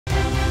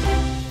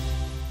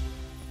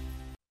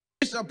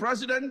Mr.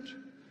 President,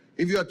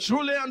 if you are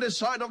truly on the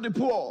side of the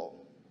poor,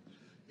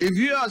 if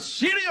you are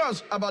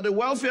serious about the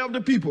welfare of the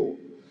people,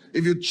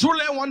 if you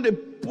truly want the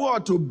poor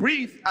to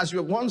breathe, as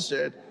you once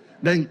said,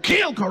 then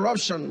kill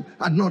corruption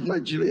and not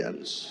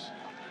Nigerians.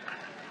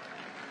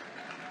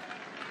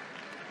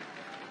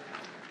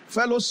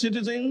 Fellow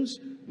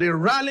citizens, the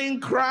rallying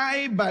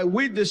cry by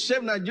which the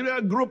Save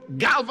Nigeria group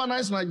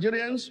galvanized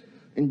Nigerians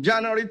in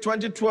January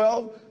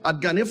 2012 at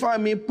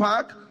Ganifami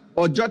Park,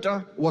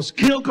 Ojota, was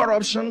kill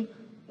corruption,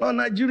 not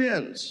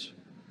Nigerians.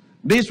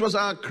 This was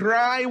our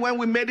cry when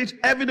we made it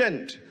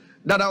evident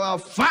that our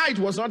fight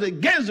was not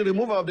against the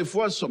removal of the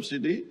fuel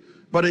subsidy,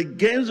 but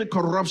against the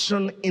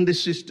corruption in the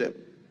system.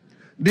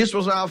 This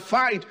was our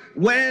fight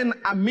when,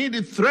 amid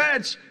the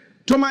threats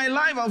to my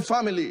life and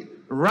family,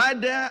 right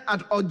there at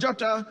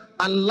Ojota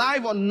and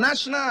live on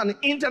national and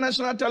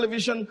international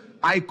television,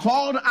 I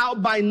called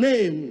out by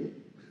name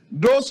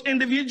those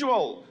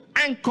individuals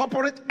and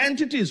corporate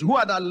entities who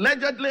had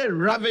allegedly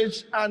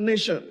ravaged our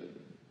nation.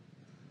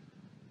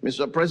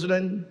 Mr.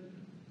 President,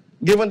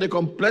 given the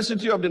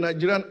complexity of the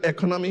Nigerian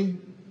economy,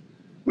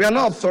 we are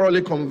not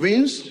thoroughly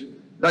convinced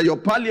that your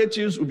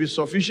palliatives will be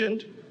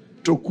sufficient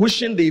to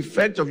cushion the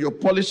effect of your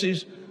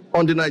policies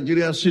on the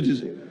Nigerian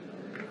citizen.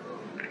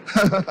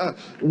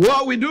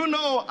 What we do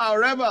know,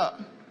 however,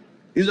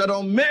 is that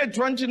on May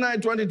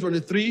 29,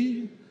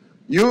 2023,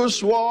 you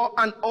swore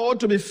an oath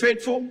to be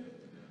faithful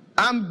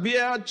and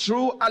bear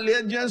true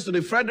allegiance to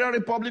the Federal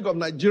Republic of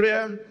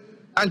Nigeria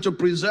and to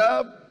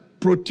preserve,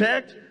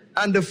 protect,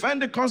 and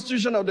defend the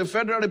Constitution of the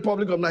Federal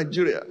Republic of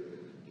Nigeria.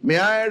 May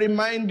I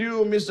remind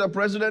you, Mr.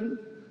 President,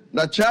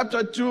 that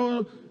Chapter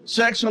 2,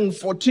 Section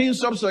 14,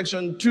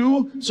 Subsection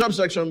 2,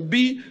 Subsection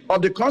B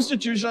of the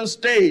Constitution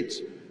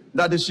states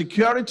that the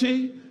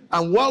security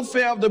and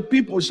welfare of the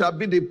people shall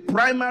be the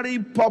primary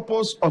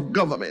purpose of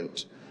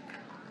government.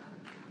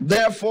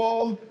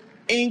 Therefore,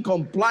 in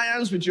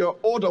compliance with your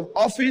oath of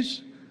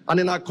office and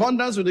in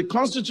accordance with the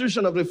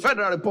Constitution of the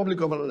Federal Republic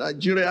of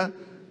Nigeria,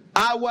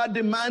 our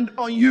demand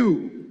on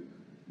you,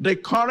 the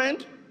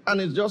current,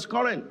 and it's just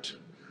current,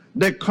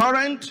 the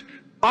current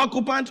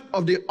occupant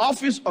of the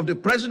office of the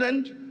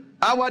president,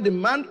 our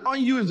demand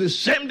on you is the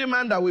same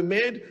demand that we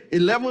made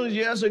 11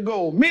 years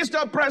ago.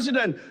 Mr.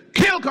 President,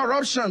 kill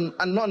corruption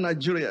and not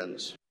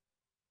Nigerians.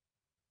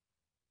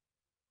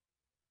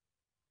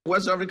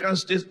 West African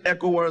states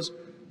ECOWAS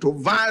to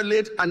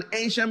violate an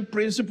ancient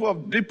principle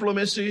of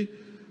diplomacy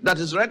that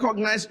is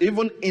recognized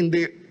even in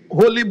the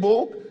Holy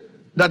Book,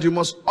 that you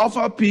must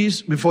offer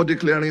peace before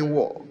declaring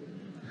war.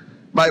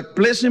 By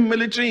placing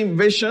military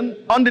invasion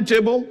on the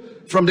table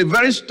from the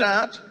very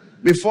start,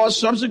 before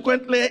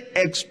subsequently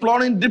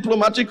exploring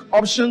diplomatic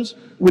options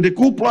with the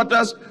coup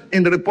plotters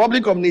in the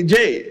Republic of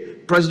Niger,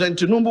 President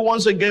Tinubu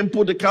once again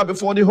put the cart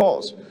before the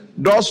horse,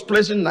 thus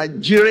placing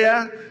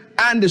Nigeria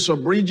and the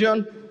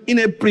sub-region in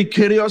a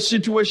precarious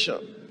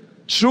situation.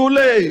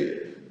 Truly,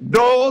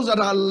 those that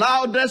are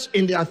loudest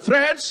in their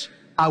threats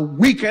are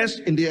weakest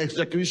in the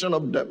execution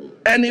of them.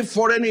 Any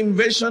foreign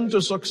invasion to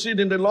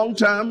succeed in the long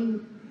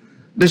term,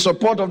 the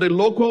support of the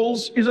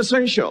locals is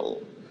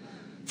essential.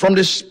 From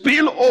the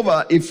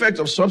spillover effect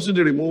of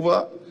subsidy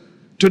removal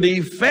to the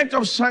effect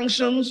of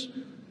sanctions,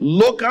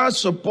 local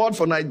support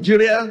for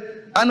Nigeria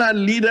and our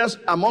leaders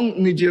among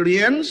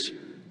Nigerians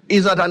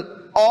is at an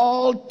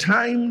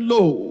all-time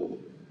low.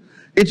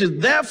 It is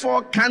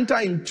therefore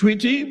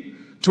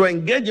counterintuitive to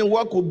engage in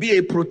what could be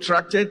a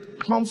protracted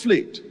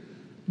conflict.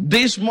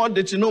 This much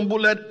the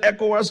Tinubu-led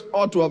ECOWAS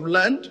ought to have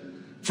learned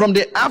from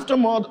the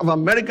aftermath of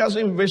America's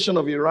invasion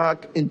of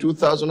Iraq in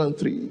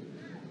 2003.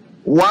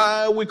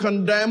 While we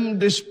condemn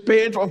the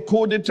spate of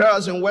coup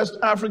d'etats in West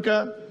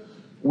Africa,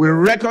 we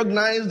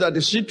recognize that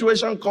the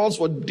situation calls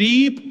for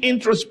deep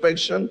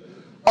introspection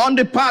on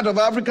the part of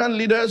African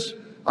leaders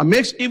and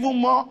makes even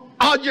more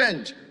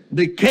urgent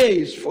the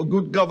case for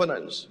good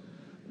governance.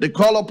 The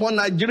call upon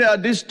Nigeria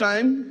at this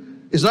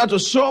time is not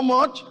so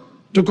much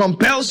to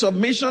compel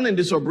submission in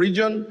the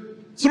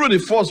sub-region through the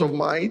force of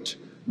might,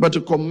 but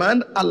to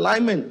command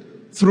alignment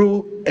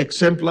through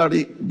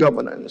exemplary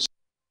governance.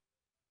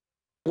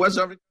 West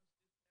Africa.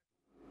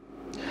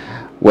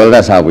 Well,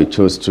 that's how we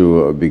chose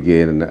to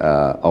begin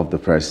of the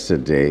press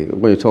today.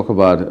 When you talk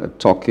about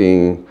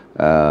talking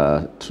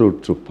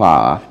truth to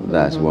power,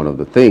 that's one of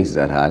the things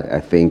that I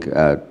think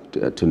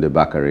Tunde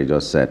Bakare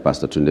just said,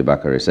 Pastor Tunde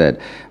Bakare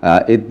said.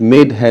 It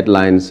made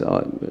headlines,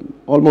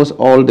 almost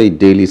all the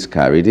dailies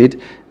carried it.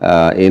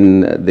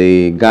 In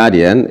The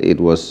Guardian, it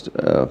was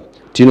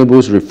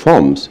Tinubu's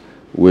reforms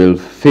will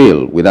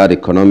fail without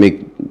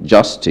economic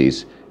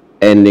justice,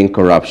 ending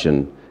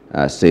corruption,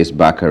 says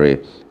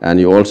Bakare. And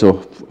you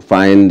also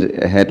find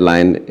a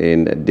headline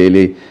in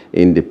Daily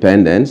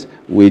Independence,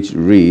 which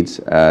reads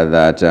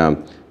that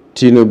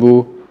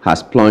Tinubu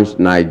has plunged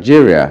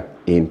Nigeria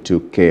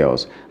into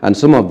chaos. And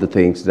some of the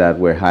things that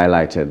were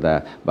highlighted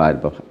by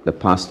the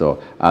pastor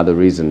are the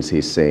reasons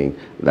he's saying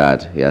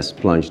that he has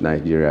plunged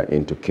Nigeria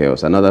into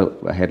chaos. Another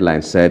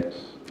headline said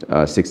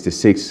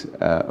 66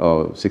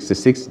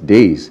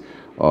 days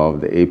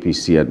of the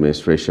APC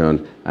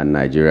administration and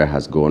Nigeria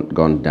has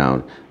gone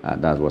down.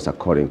 That was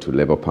according to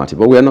Labour Party.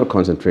 But we are not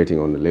concentrating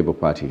on the Labour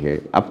Party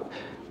here.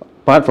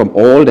 Apart from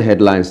all the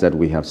headlines that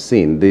we have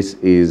seen, this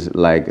is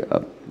like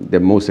the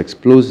most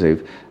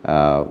explosive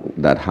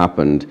that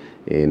happened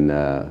in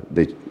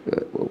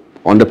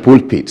on the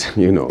pulpit,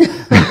 you know,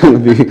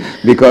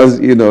 because,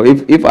 you know,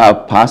 if our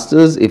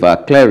pastors, if our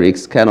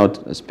clerics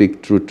cannot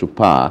speak truth to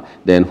power,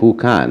 then who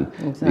can?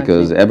 Exactly.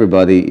 Because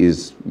everybody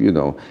is, you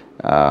know,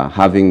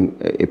 having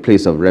a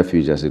place of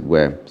refuge, as it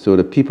were. So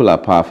the people are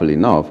powerful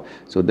enough,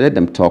 so let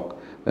them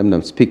talk, let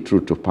them speak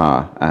truth to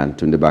power, and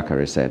Tunde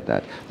Bakare said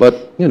that.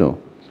 But, you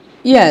know.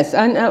 Yes,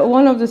 and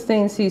one of the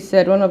things he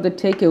said, one of the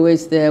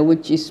takeaways there,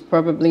 which is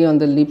probably on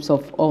the lips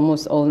of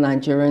almost all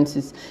Nigerians,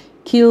 is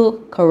kill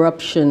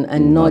corruption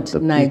and not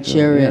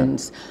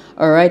Nigerians. People,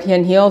 yeah. All right,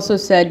 and he also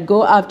said,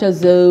 go after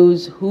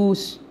those who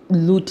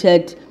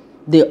looted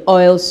the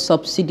oil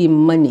subsidy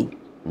money.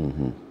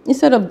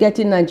 Instead of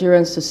getting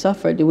Nigerians to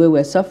suffer the way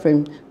we're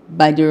suffering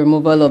by the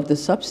removal of the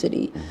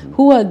subsidy,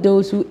 who are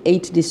those who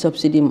ate the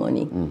subsidy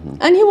money?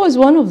 And he was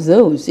one of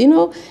those. You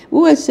know,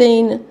 we were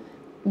saying,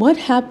 what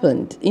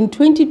happened in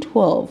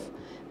 2012?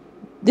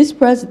 This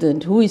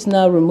president, who is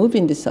now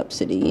removing the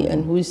subsidy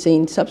and who is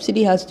saying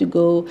subsidy has to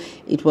go,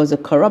 it was a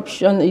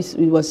corruption, it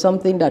was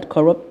something that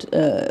corrupt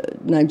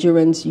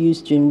Nigerians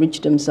used to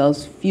enrich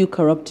themselves, few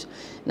corrupt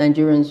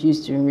Nigerians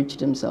used to enrich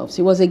themselves.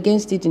 He was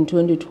against it in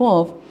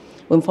 2012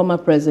 when former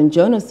President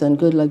Jonathan,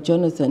 Goodluck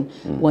Jonathan,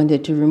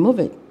 wanted to remove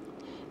it.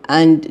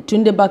 And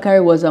Tunde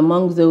Bakare was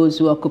among those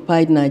who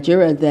occupied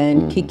Nigeria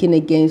then, kicking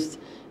against,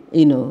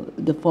 you know,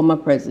 the former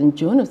President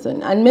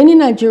Jonathan. And many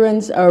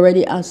Nigerians are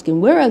already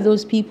asking, where are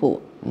those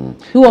people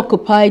who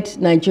occupied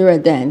Nigeria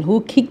then,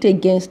 who kicked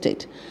against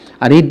it?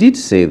 And he did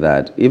say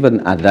that even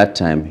at that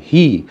time,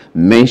 he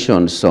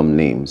mentioned some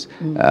names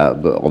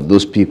of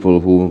those people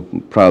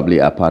who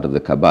probably are part of the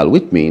cabal,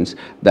 which means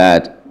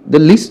that the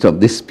list of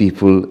these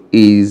people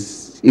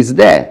is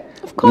there.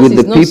 Of course,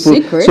 it's no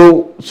secret.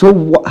 So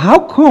how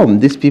come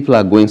these people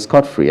are going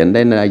scot-free and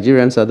then the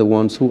Nigerians are the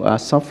ones who are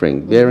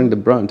suffering, bearing the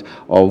brunt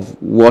of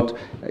what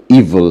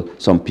evil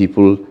some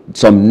people,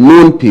 some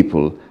known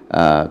people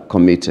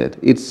committed?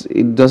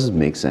 It doesn't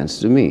make sense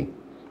to me.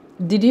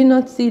 Did you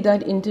not see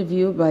that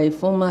interview by a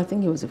former, I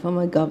think he was a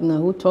former governor,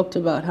 who talked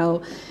about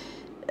how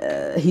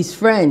his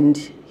friend,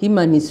 him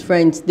and his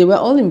friends, they were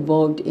all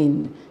involved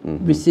in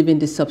receiving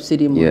the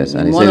subsidy money. Yes,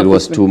 and he said it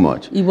was too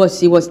much. They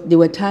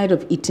were tired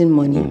of eating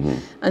money.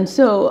 And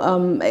so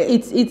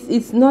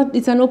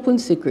it's an open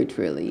secret,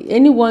 really.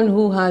 Anyone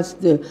who has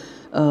the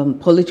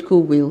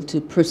political will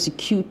to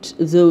prosecute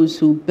those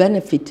who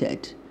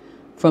benefited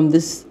from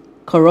this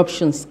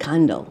corruption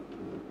scandal,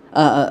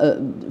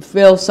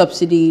 failed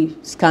subsidy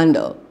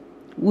scandal,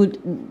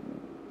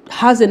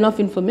 has enough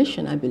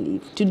information, I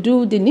believe, to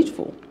do the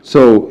needful.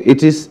 So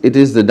it is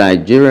the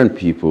Nigerian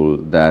people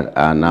that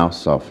are now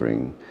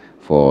suffering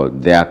for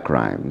their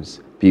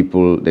crimes,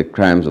 the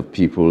crimes of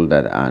people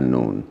that are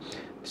known.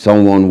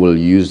 Someone will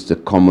use the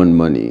common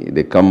money,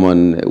 the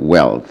common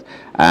wealth,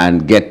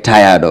 and get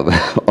tired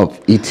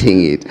of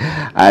eating it,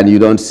 and you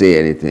don't say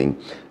anything.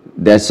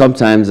 There's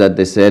sometimes that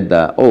they said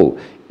that, oh,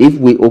 if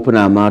we open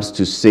our mouths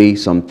to say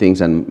some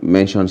things and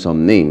mention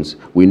some names,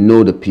 we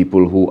know the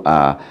people who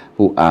are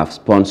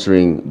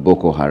sponsoring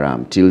Boko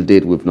Haram. Till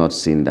date, we've not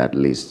seen that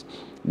list.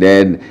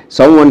 Then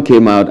someone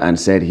came out and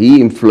said he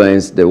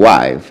influenced the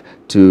wife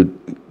to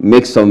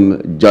make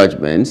some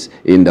judgments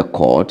in the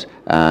court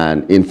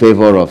and in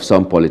favor of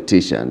some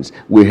politicians.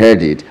 We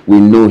heard it. We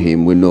know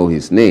him. We know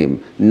his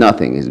name.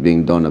 Nothing is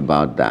being done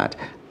about that.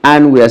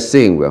 And we are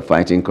saying we are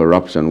fighting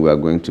corruption. We are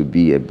going to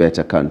be a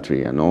better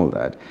country and all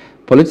that.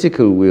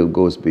 Political will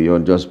goes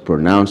beyond just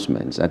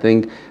pronouncements. I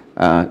think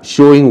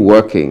showing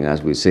working,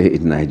 as we say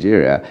in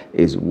Nigeria,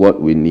 is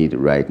what we need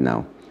right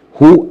now.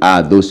 Who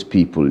are those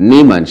people?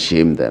 Name and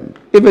shame them.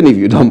 Even if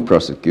you don't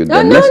prosecute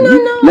them. No.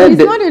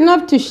 It's not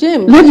enough to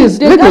shame. Let us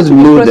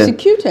know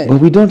them.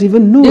 But we don't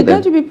even know them. They're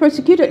going to be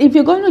prosecuted. If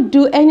you're going to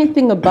do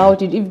anything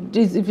about it,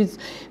 if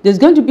there's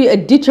going to be a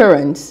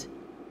deterrence,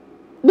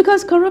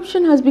 because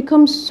corruption has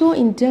become so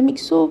endemic.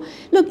 So,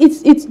 look,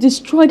 it's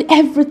destroyed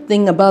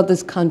everything about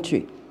this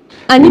country.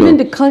 And even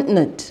the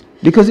continent.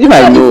 Because if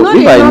I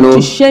know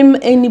to shame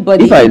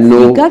anybody,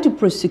 you got to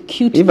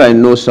prosecute. If I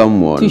know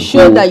someone to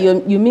show that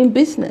you mean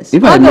business.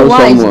 If Otherwise,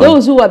 I know someone,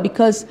 those who are,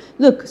 because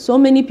look, so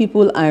many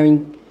people are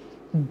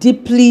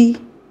deeply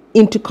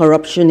into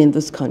corruption in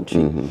this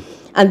country,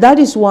 and that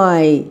is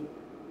why.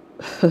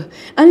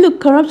 And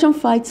look, corruption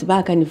fights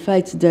back and it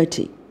fights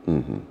dirty.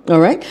 All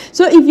right.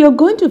 So if you're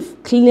going to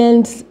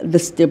cleanse the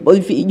stable,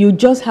 you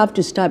just have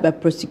to start by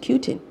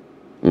prosecuting.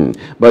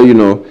 But you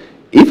know,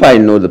 if I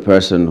know the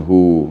person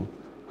who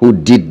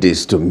did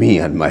this to me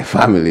and my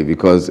family,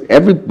 because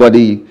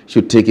everybody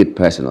should take it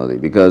personally,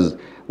 because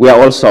we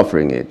are all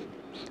suffering it.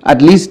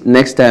 At least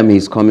next time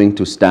he's coming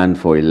to stand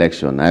for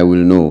election, I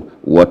will know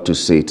what to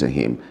say to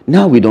him.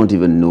 Now we don't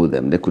even know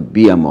them. They could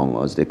be among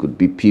us. They could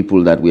be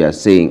people that we are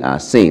saying are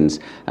saints,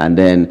 and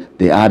then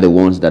they are the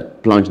ones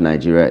that plunge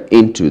Nigeria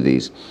into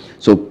this.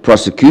 So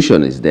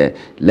prosecution is there.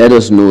 Let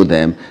us know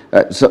them.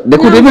 So they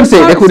could even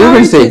say they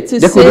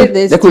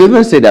could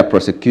even say they're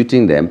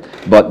prosecuting them,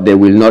 but they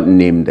will not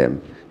name them.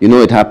 You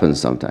know, it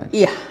happens sometimes.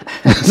 Yeah.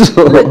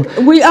 So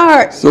we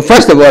are. So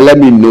first of all, let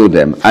me know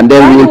them, and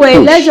then by we'll the way,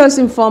 push. let's just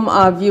inform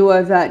our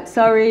viewers that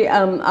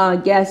our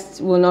guest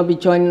will not be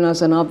joining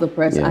us on Off the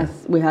Press as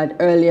we had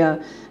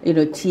earlier. You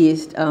know,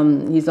 teased.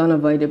 He's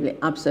unavoidably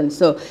absent.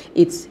 So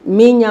it's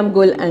me,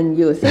 Nyamgul, and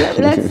you. So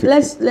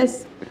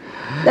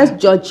let's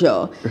judge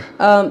you.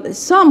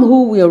 Some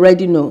who we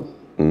already know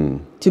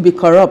to be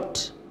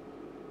corrupt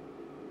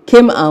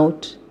came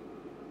out.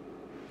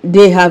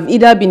 They have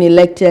either been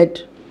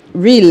elected,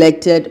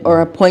 re-elected,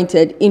 or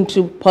appointed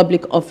into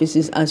public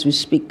offices as we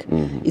speak.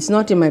 It's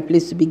not in my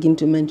place to begin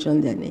to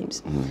mention their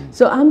names.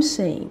 So I'm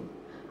saying,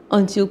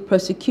 until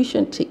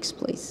prosecution takes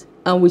place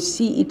and we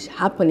see it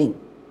happening,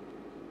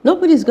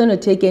 nobody's going to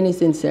take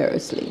anything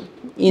seriously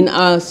in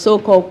our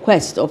so-called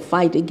quest or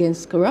fight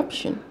against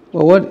corruption.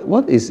 Well,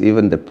 what is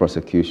even the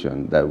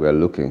prosecution that we're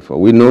looking for?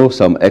 We know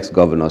some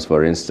ex-governors,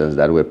 for instance,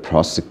 that were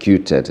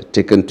prosecuted,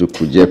 taken to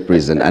Kuje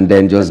prison, and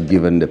then just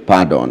given the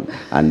pardon,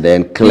 and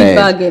then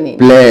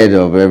cleared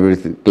of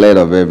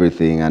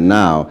everything, and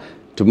now,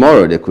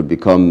 tomorrow they could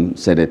become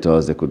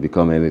senators, they could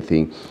become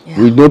anything. Yeah.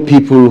 We know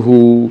people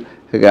who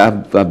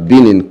have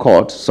been in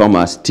court, some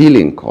are still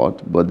in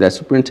court, but they're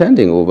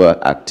superintending over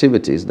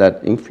activities that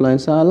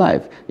influence our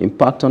life,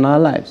 impact on our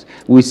lives.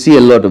 We see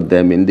a lot of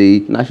them in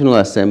the National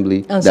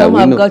Assembly. And some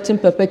have gotten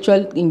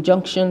perpetual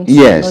injunctions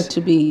not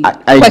to be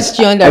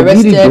questioned,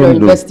 arrested, or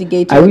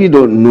investigated. I really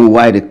don't know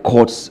why the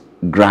courts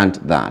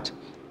grant that.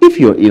 If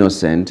you're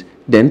innocent,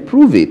 then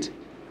prove it.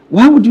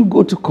 Why would you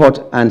go to court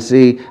and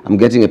say, I'm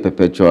getting a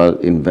perpetual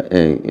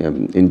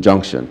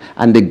injunction,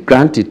 and they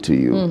grant it to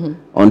you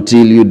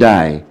until you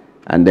die?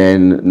 And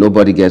then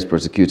nobody gets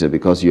prosecuted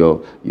because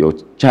your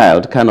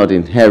child cannot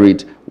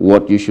inherit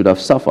what you should have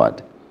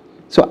suffered.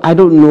 So I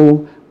don't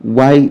know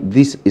why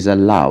this is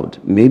allowed.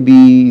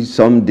 Maybe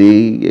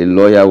someday a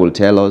lawyer will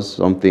tell us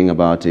something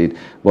about it,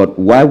 but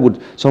why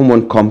would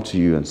someone come to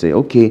you and say,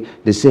 okay,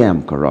 they say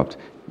I'm corrupt,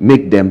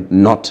 make them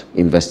not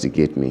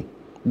investigate me?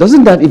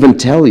 Doesn't that even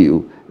tell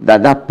you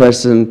that that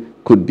person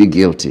could be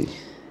guilty?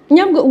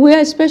 Nyamgul, we're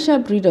a special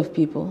breed of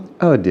people.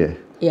 Oh dear.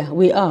 Yeah,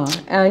 we are.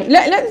 And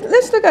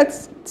let's look at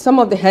some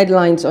of the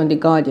headlines on The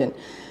Guardian.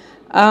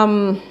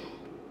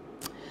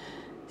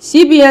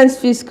 CBN's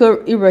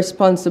Fiscal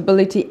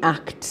Irresponsibility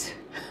Act.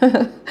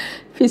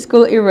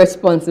 Fiscal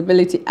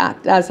Irresponsibility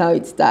Act, that's how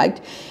it's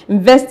tagged.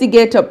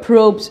 Investigator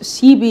probes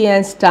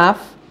CBN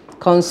staff,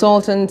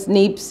 consultants,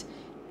 NIPS,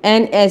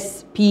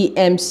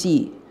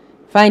 NSPMC.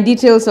 Find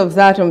details of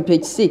that on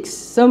page 6.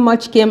 So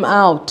much came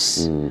out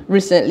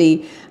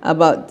recently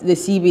about the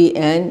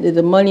CBN,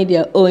 the money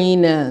they're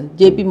owing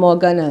JP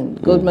Morgan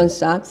and Goldman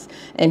Sachs,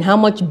 and how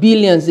much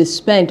billions they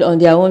spent on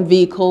their own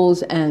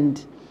vehicles,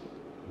 and,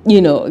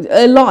 you know,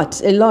 a lot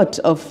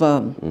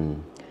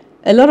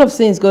of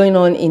things going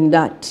on in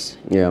that.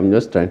 Yeah, I'm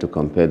just trying to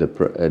compare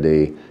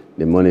the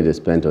money they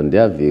spent on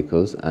their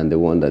vehicles and the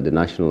one that the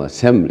National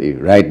Assembly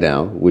right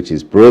now, which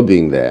is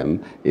probing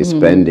them, is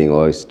spending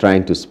or is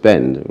trying to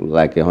spend,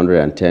 like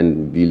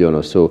 110 billion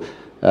or so.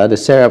 The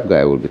Serap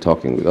guy will be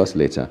talking with us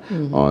later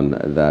on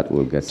that.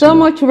 We'll get so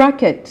much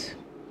racket.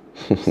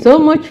 So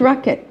much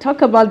racket.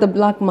 Talk about the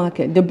black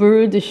market, the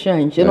bureau de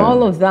change, and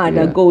all of that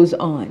that goes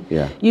on.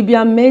 You'd be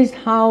amazed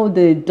how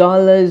the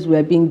dollars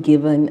were being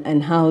given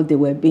and how they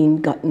were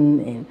being gotten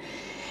in.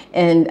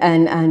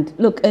 And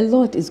look, a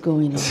lot is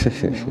going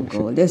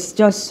on. There's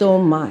just so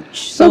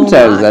much.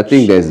 Sometimes I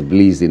think there's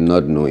bliss in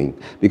not knowing,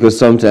 because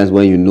sometimes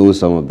when you know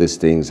some of these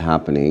things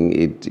happening,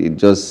 it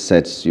just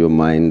sets your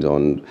mind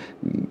on,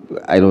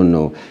 I don't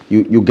know,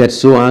 you get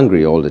so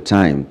angry all the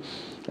time.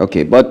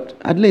 Okay, but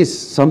at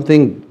least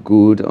something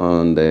good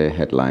on the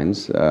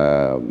headlines.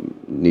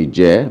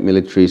 Niger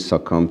military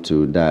succumb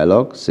to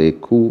dialogue, say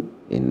coup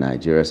in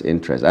Nigeria's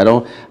interest. I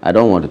don't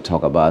want to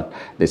talk about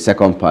the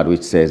second part,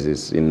 which says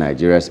it's in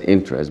Nigeria's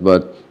interest,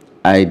 but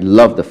I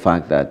love the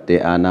fact that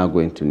they are now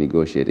going to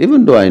negotiate,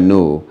 even though I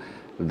know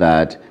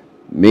that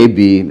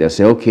maybe they'll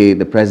say, okay,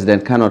 the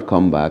president cannot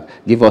come back,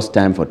 give us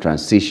time for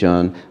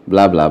transition,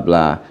 blah, blah,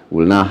 blah.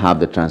 We'll now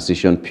have the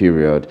transition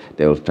period.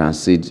 They will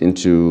transit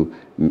into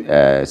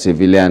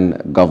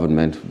civilian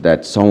government,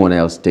 that someone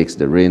else takes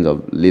the reins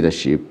of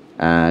leadership,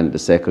 and the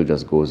cycle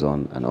just goes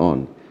on and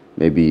on.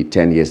 Maybe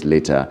 10 years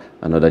later,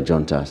 another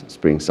junta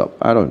springs up.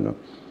 I don't know.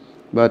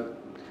 But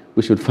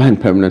we should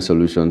find permanent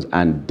solutions,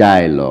 and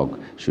dialogue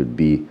should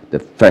be the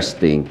first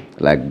thing.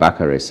 Like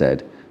Bakare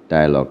said,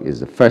 dialogue is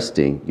the first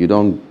thing. You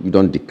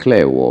don't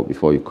declare war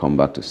before you come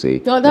back to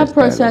say. No, that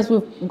process,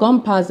 we've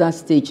gone past that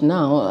stage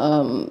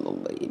now.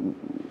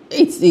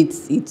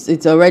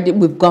 It's already,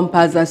 we've gone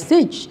past that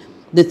stage.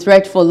 The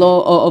threat for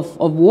law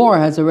of war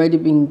has already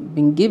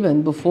been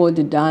given before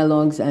the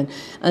dialogues and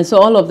so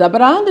all of that.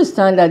 But I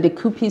understand that the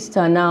coupists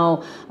are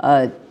now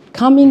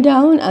coming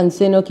down and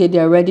saying, okay,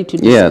 they're ready to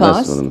discuss. Yeah,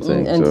 that's what I'm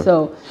saying. And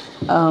so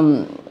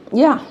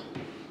yeah.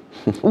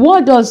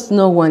 War does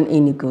no one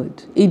any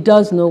good. It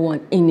does no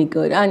one any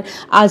good. And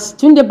as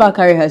Tunde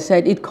Bakare has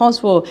said, it calls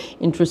for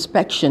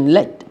introspection.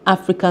 Let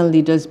African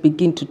leaders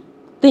begin to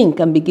think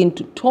and begin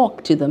to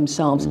talk to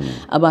themselves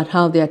about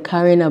how they are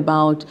carrying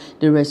about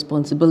the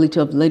responsibility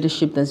of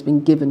leadership that's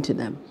been given to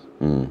them.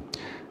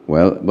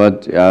 Well,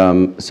 but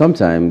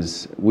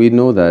sometimes we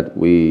know that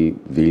we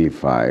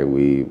vilify,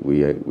 we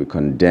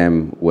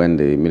condemn when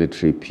the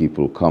military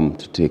people come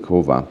to take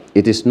over.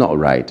 It is not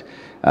right.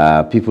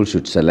 People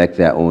should select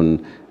their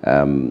own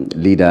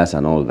leaders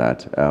and all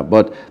that.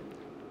 But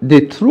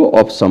they throw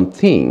up some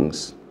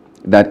things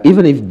that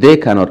even if they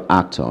cannot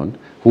act on,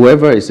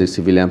 whoever is a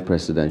civilian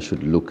president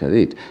should look at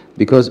it.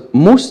 Because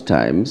most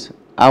times,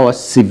 our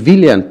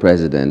civilian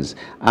presidents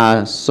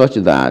are such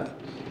that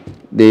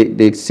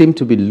they seem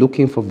to be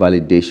looking for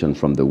validation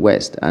from the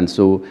West. And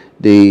so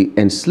they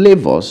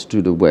enslave us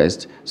to the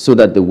West so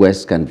that the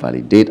West can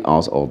validate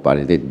us or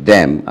validate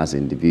them as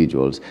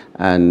individuals.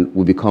 And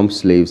we become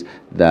slaves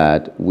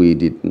that we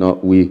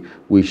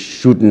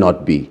should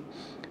not be.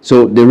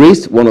 So they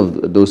raised one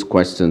of those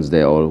questions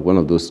there, or one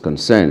of those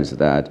concerns,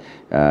 that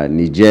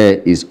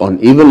Niger is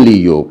unevenly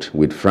yoked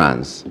with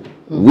France,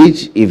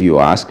 which, if you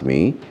ask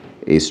me,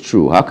 is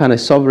true. How can a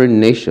sovereign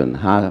nation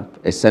have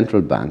a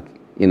central bank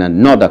in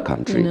another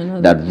country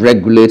that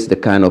regulates the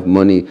kind of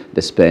money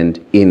they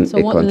spend in a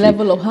country? So what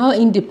level of, how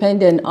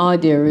independent are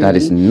they really? That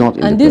is not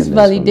independent. And this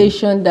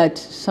validation that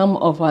some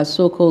of our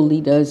so-called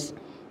leaders,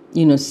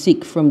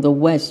 seek from the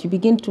West, you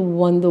begin to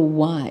wonder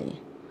why.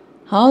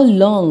 How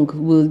long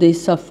will they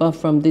suffer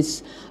from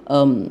this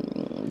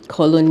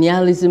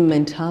colonialism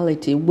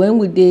mentality? When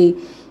will they,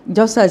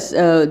 just as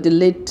the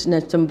late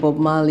Nelson Bob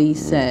Marley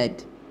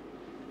said,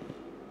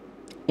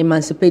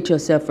 emancipate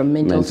yourself from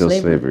mental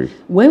slavery.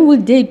 When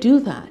will they do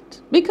that?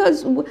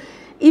 Because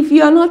if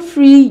you are not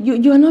free,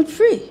 you are not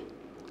free.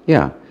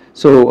 Yeah.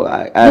 So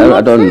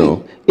I don't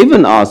know.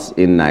 Even us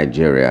in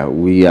Nigeria,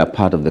 we are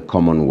part of the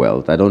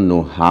Commonwealth. I don't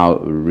know how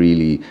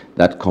really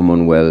that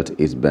Commonwealth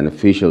is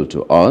beneficial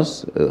to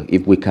us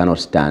if we cannot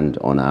stand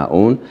on our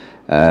own.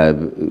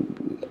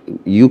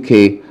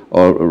 UK,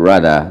 or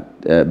rather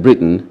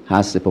Britain,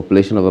 has a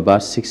population of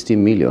about 60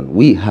 million.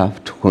 We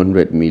have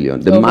 200 million.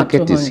 The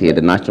market is here.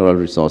 The natural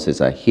resources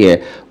are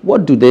here.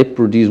 What do they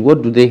produce?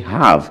 What do they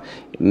have?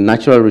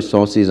 Natural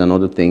resources and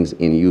other things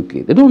in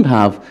UK. They don't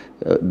have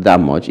that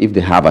much, if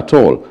they have at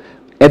all.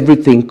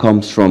 Everything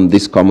comes from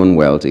this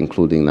Commonwealth,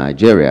 including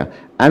Nigeria.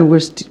 And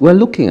we're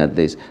looking at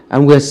this,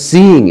 and we're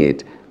seeing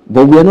it,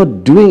 but we're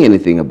not doing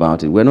anything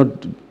about it. We're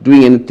not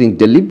doing anything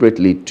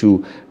deliberately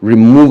to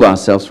remove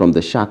ourselves from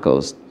the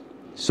shackles.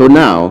 So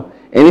now,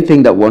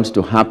 anything that wants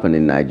to happen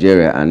in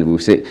Nigeria, and we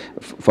say,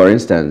 for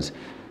instance,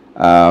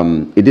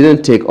 it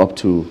didn't take up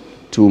to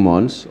 2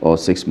 months or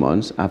 6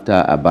 months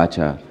after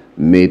Abacha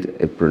made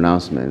a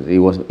pronouncement.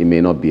 He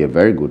may not be a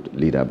very good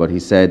leader, but he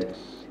said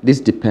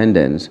this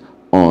dependence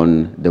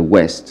on the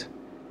West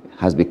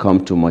has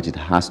become too much. It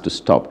has to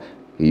stop.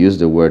 He used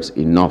the words,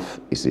 enough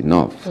is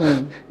enough.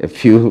 A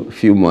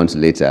few months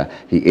later,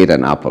 he ate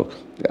an apple,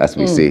 as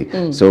we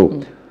say.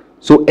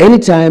 So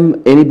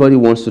anytime anybody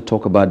wants to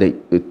talk about the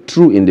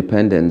true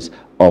independence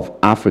of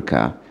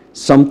Africa,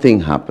 something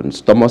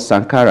happens. Thomas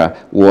Sankara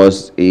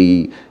was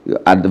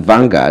at the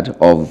vanguard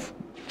of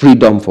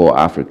freedom for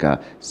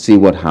Africa. See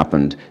what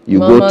happened. You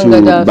go to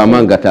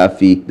Muammar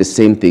Gaddafi, the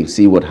same thing.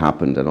 See what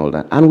happened and all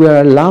that. And we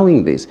are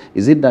allowing this.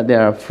 Is it that they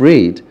are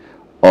afraid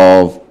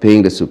of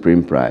paying the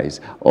supreme price,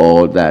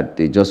 or that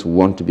they just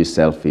want to be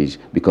selfish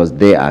because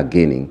they are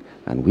gaining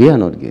and we are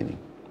not gaining?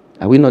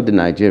 Are we not the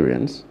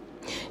Nigerians?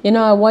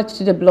 I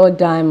watched the Blood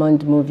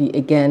Diamond movie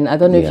again. I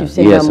don't know if you've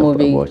seen that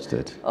movie. Yes, I watched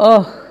it.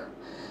 Oh,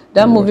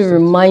 that movie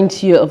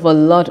reminds you of a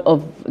lot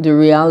of the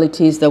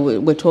realities that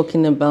we're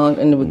talking about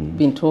and we've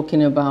been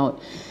talking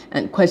about,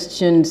 and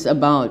questions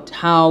about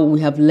how we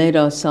have led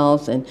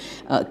ourselves, and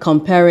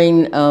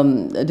comparing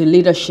the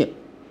leadership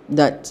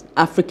that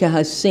Africa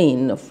has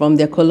seen from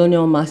their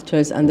colonial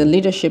masters and the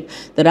leadership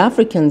that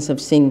Africans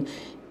have seen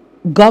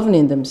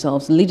governing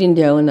themselves, leading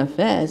their own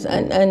affairs,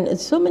 and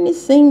so many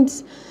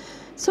things.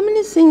 So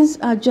many things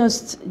are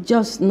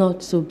just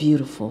not so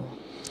beautiful.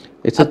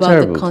 It's a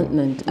terrible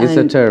continent. It's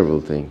a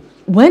terrible thing.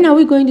 When are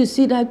we going to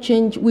see that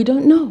change? We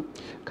don't know.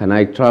 Can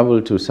I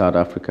travel to South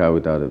Africa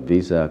without a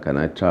visa? Can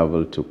I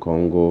travel to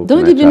Congo?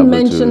 Don't even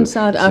mention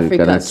South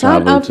Africa.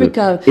 South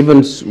Africa.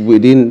 Even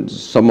within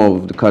some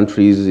of the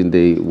countries in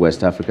the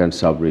West African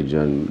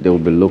sub-region, they will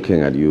be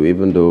looking at you,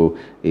 even though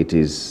it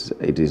is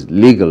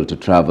legal to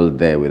travel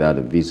there without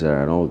a visa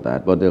and all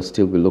that, but they'll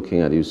still be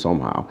looking at you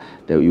somehow.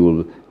 That you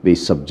will be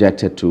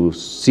subjected to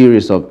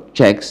series of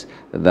checks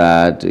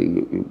that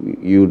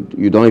you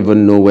don't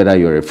even know whether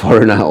you're a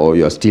foreigner or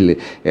you're still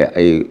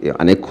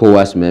an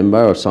ECOWAS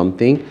member or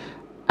something.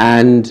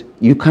 And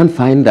you can't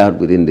find that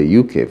within the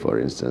UK, for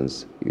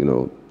instance.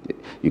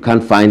 You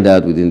can't find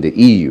that within the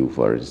EU,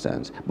 for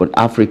instance. But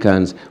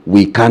Africans,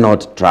 we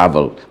cannot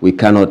travel, we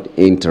cannot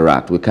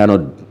interact, we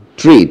cannot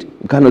trade,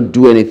 we cannot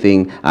do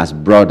anything as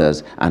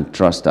brothers and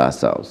trust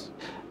ourselves.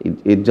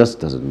 It just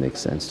doesn't make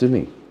sense to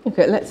me.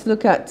 Okay, let's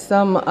look at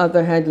some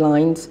other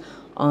headlines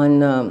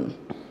on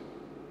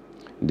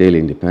Daily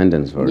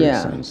Independence, for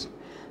instance.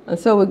 And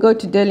so we go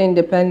to Daily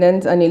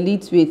Independence, and it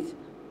leads with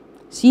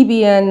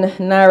CBN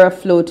Naira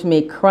float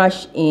may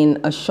crash in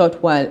a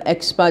short while,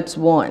 experts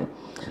warn.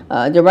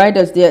 The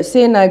writers there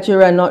say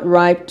Nigeria not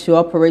ripe to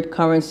operate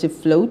currency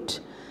float,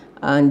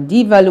 and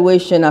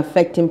devaluation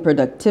affecting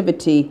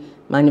productivity,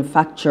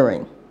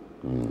 manufacturing.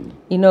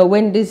 You know,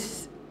 when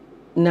this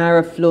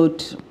Naira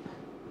float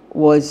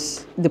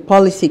the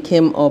policy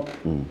came up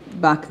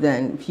back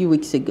then, a few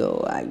weeks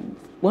ago,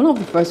 one of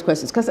the first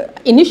questions, because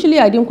initially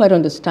I didn't quite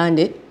understand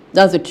it,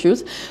 that's the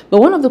truth,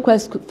 but one of the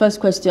first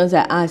questions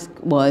I asked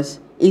was,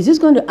 is this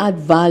going to add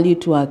value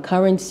to our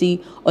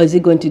currency, or is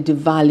it going to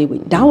devalue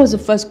it? That was the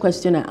first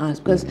question I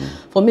asked, because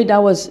for me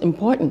that was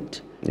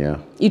important. Yeah.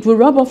 It will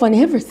rub off on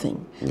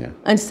everything. Yeah.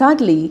 And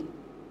sadly,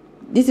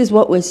 this is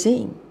what we're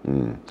seeing.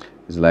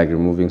 It's like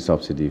removing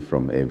subsidy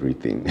from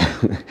everything.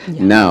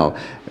 Now,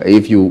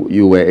 if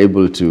you were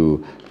able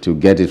to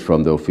get it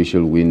from the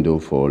official window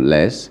for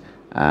less,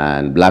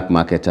 and black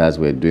marketers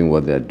were doing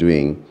what they're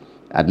doing,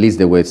 at least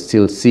they were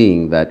still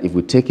seeing that if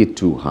we take it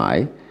too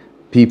high,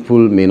 people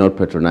may not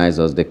patronize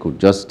us. They could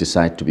just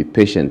decide to be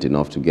patient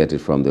enough to get it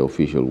from the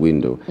official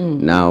window.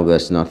 Now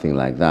there's nothing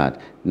like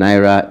that.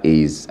 Naira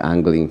is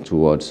angling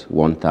towards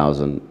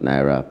 1,000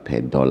 Naira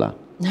per dollar.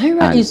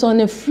 Naira is on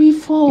a free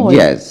fall.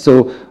 Yes,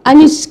 so...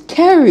 And it's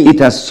scary. It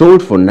has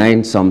sold for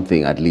 9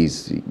 something at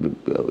least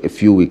a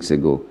few weeks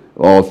ago,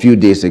 or a few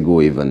days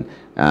ago even.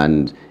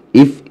 And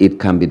if it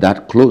can be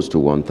that close to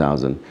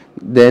 1,000,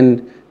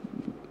 then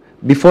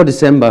before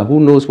December, who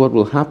knows what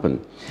will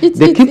happen?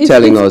 They keep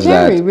telling us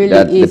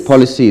that the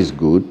policy is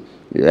good,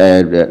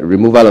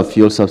 removal of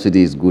fuel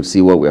subsidy is good,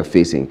 see what we're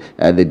facing.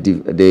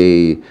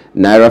 The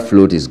Naira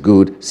float is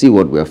good, see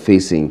what we're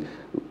facing.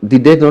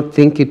 Did they not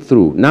think it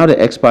through? Now the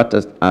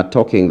experts are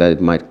talking that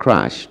it might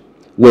crash.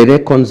 Were they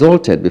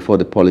consulted before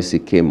the policy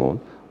came on,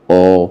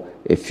 or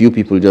a few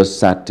people just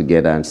sat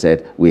together and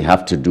said, we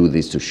have to do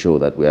this to show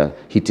that we are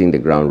hitting the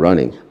ground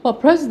running? Well,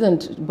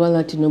 President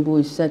Bola Tinubu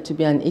is said to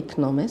be an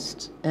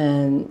economist,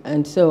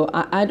 and so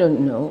I don't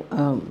know.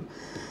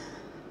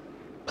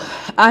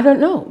 I don't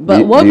know.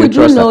 But what we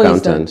do know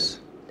is that...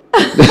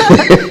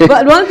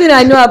 But one thing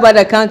I know about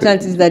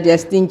accountants is that they're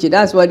stingy.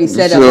 That's what he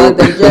said about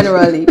them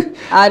generally.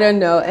 I don't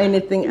know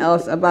anything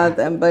else about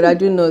them, but I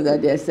do know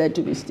that they're said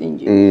to be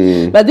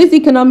stingy. But these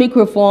economic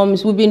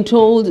reforms, we've been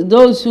told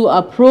those who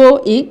are pro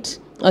it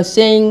are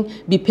saying,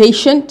 be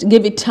patient,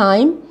 give it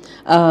time.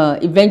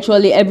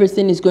 Eventually,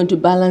 everything is going to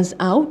balance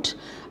out.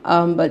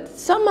 But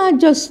some are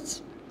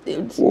just...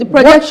 The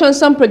projections,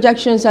 some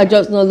projections are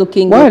just not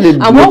looking good.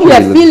 And what we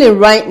are feeling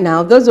right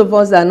now, those of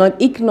us that are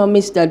not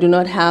economists, that do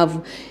not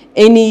have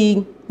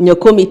any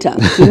nyokometer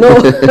to know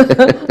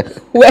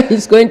where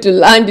it's going to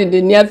land in the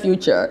near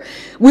future,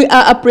 we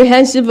are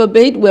apprehensive a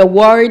bit. We're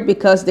worried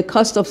because the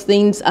cost of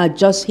things are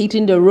just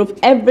hitting the roof.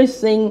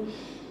 Everything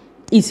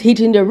is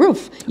hitting the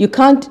roof. You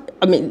can't,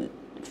 I mean,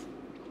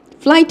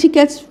 flight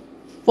tickets,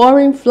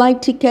 foreign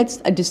flight tickets,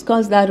 I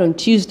discussed that on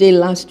Tuesday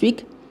last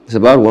week. It's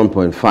about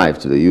 1.5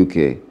 to the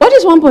UK. What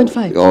is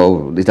 1.5?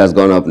 Oh, it has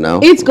gone up now?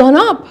 It's gone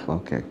up.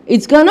 Okay.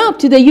 It's gone up.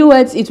 To the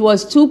US, it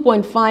was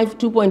 2.5,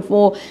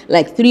 2.4,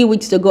 like 3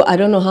 weeks ago. I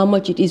don't know how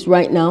much it is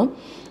right now.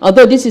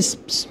 Although this is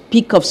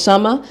peak of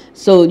summer,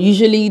 so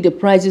usually the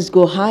prices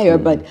go higher,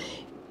 but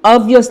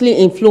obviously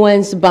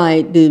influenced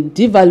by the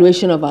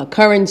devaluation of our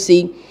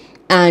currency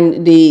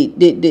and the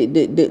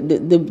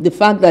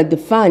fact that the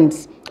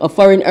funds of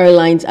foreign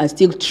airlines are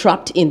still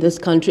trapped in this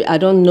country. I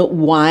don't know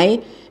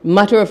why.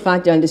 Matter of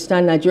fact, I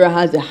understand Nigeria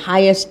has the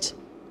highest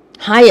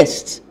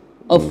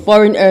of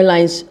foreign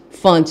airlines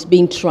funds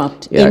being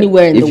trapped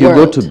anywhere in the world. If you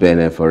go to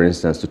Benin, for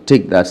instance, to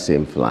take that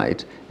same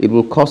flight, it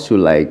will cost you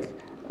like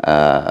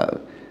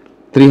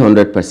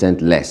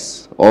 300%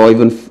 less, or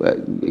even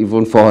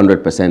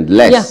 400%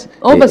 less. Yeah,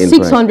 over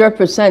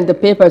 600%. The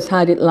papers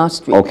had it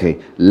last week. Okay,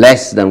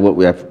 less than what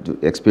we are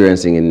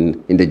experiencing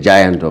in the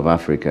giant of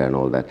Africa and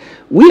all that.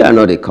 We are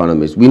not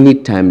economists. We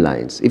need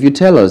timelines. If you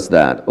tell us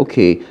that,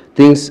 okay,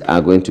 things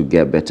are going to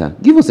get better,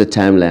 give us a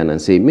timeline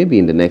and say maybe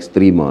in the next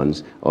 3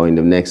 months, or in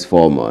the next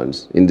 4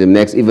 months, in the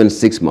next even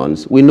 6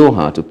 months, we know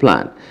how to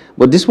plan.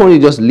 But this one, you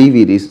just leave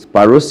it, is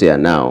parousia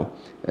now.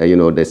 You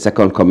know, the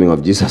second coming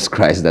of Jesus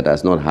Christ that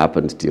has not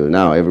happened till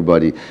now.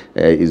 Everybody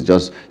is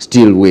just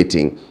still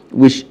waiting.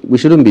 We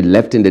shouldn't be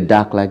left in the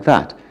dark like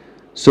that.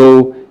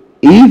 So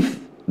if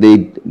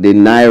the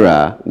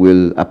Naira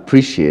will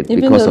appreciate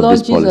because of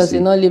this policy. Even the Lord Jesus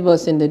did not leave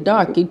us in the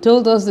dark. He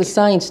told us the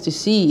signs to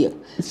see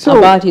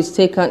about his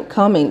second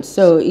coming.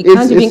 So you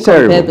can't even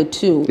compare the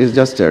two. It's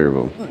just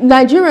terrible.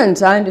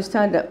 Nigerians, I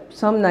understand that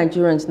some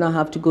Nigerians now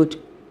have to go to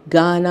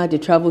Ghana, they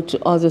travel to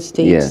other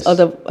states,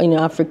 other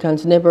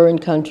Africans, neighboring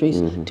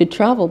countries to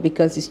travel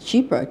because it's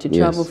cheaper to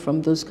travel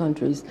from those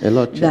countries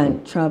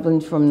than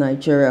traveling from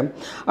Nigeria.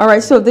 All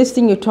right, so this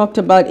thing you talked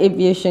about,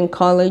 Aviation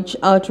College,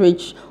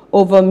 outreach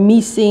over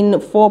missing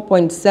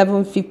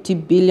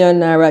 4.750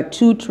 billion naira,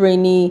 2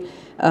 trainee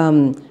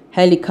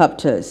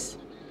helicopters.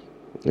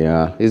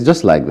 Yeah, it's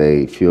just like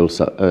the fuel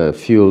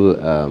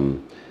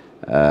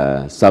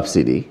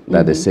subsidy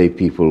that they say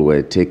people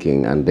were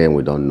taking, and then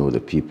we don't know the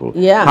people.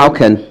 Yeah. How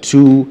can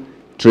 2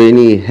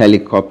 trainee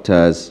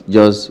helicopters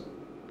just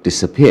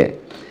disappear?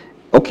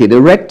 Okay,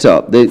 the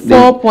rector...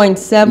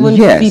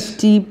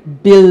 4.750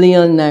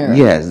 billion naira.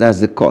 Yes, that's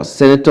the cost.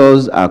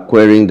 Senators are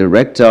querying the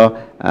rector,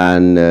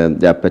 and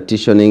they are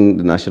petitioning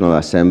the National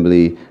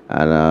Assembly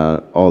and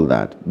all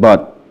that.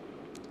 But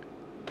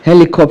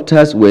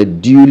helicopters were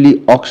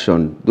duly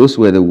auctioned. Those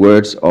were the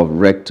words of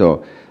rector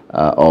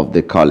of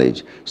the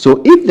college.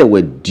 So if they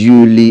were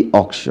duly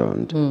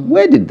auctioned,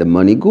 where did the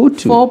money go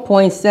to?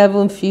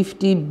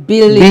 4.750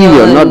 billion.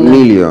 Billion, not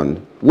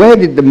million. Where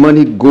did the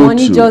money go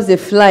Money to? just they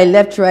fly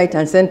left, right,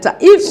 and center.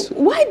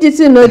 Why did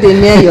you know they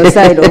near your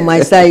side or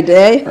my side,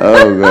 eh?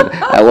 Oh, God.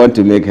 I want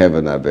to make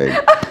heaven, I beg.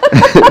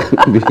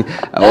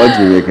 I want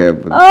to make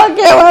heaven.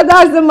 Okay, well,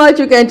 that's the much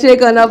you can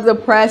take on Off the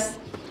Press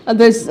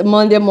this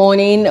Monday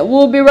morning.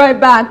 We'll be right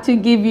back to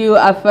give you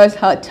our first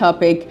hot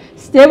topic.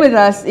 Stay with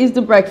us. It's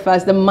The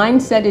Breakfast, the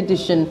Mindset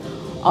edition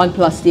on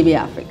Plus TV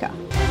Africa.